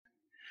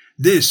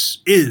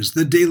This is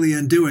the Daily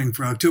Undoing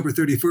for October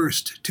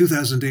 31st,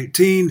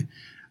 2018.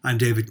 I'm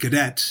David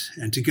Cadet,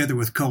 and together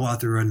with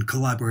co-author and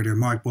collaborator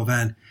Mark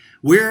Boivin,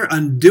 we're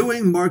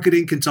undoing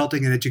marketing,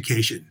 consulting, and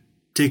education,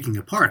 taking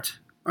apart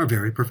our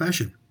very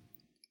profession.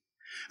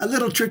 A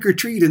little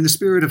trick-or-treat in the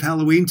spirit of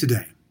Halloween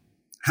today.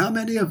 How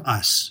many of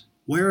us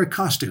wear a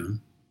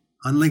costume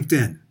on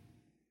LinkedIn?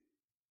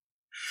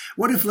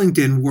 What if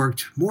LinkedIn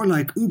worked more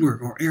like Uber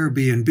or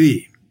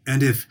Airbnb,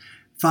 and if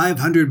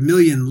 500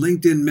 million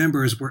LinkedIn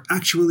members were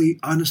actually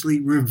honestly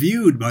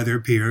reviewed by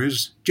their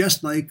peers,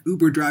 just like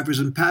Uber drivers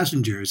and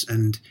passengers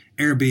and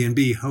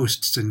Airbnb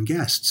hosts and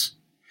guests?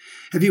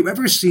 Have you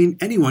ever seen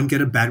anyone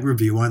get a bad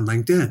review on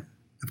LinkedIn?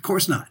 Of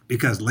course not,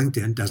 because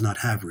LinkedIn does not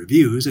have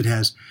reviews. It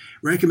has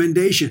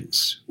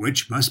recommendations,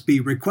 which must be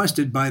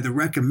requested by the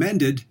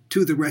recommended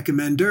to the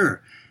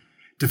recommender.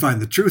 To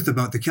find the truth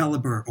about the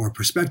caliber or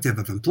perspective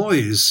of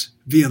employees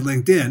via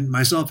LinkedIn,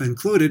 myself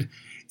included,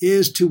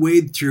 is to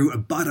wade through a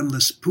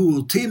bottomless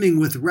pool teeming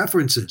with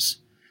references.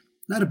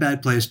 Not a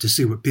bad place to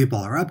see what people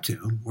are up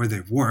to, where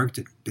they've worked,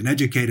 been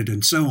educated,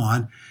 and so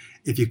on,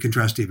 if you can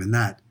trust even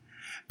that.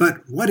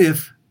 But what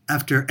if,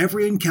 after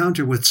every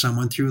encounter with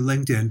someone through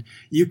LinkedIn,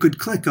 you could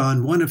click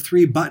on one of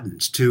three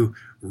buttons to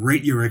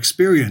rate your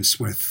experience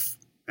with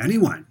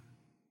anyone?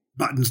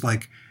 Buttons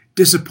like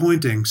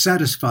disappointing,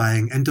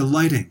 satisfying, and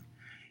delighting.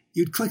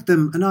 You'd click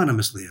them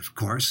anonymously, of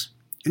course.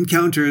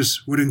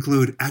 Encounters would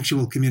include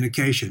actual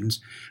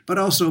communications, but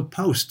also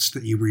posts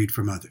that you read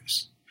from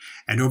others.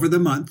 And over the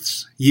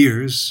months,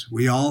 years,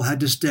 we all had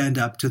to stand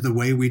up to the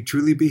way we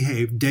truly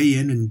behave day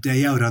in and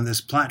day out on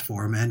this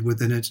platform and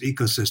within its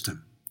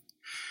ecosystem.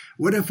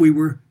 What if we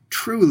were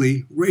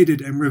truly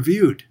rated and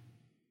reviewed?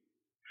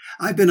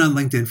 I've been on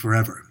LinkedIn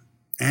forever,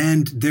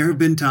 and there have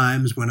been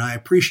times when I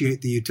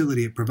appreciate the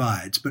utility it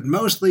provides, but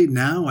mostly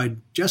now I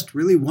just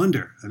really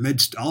wonder,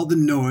 amidst all the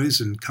noise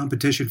and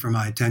competition for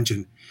my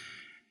attention,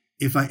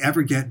 if I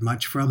ever get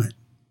much from it.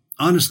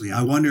 Honestly,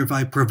 I wonder if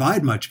I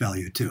provide much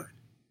value to it.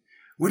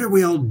 What are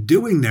we all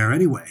doing there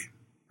anyway?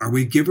 Are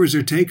we givers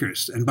or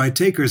takers? And by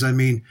takers, I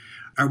mean,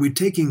 are we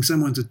taking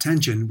someone's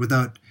attention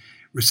without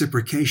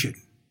reciprocation?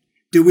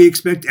 Do we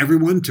expect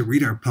everyone to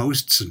read our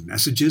posts and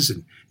messages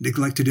and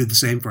neglect to do the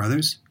same for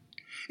others?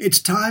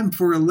 It's time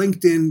for a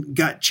LinkedIn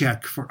gut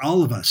check for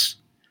all of us.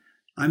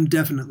 I'm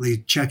definitely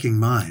checking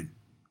mine.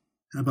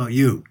 How about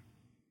you?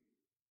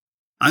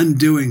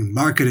 Undoing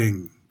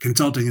marketing,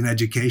 consulting, and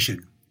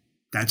education.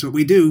 That's what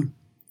we do,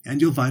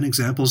 and you'll find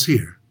examples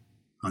here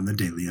on the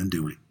Daily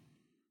Undoing.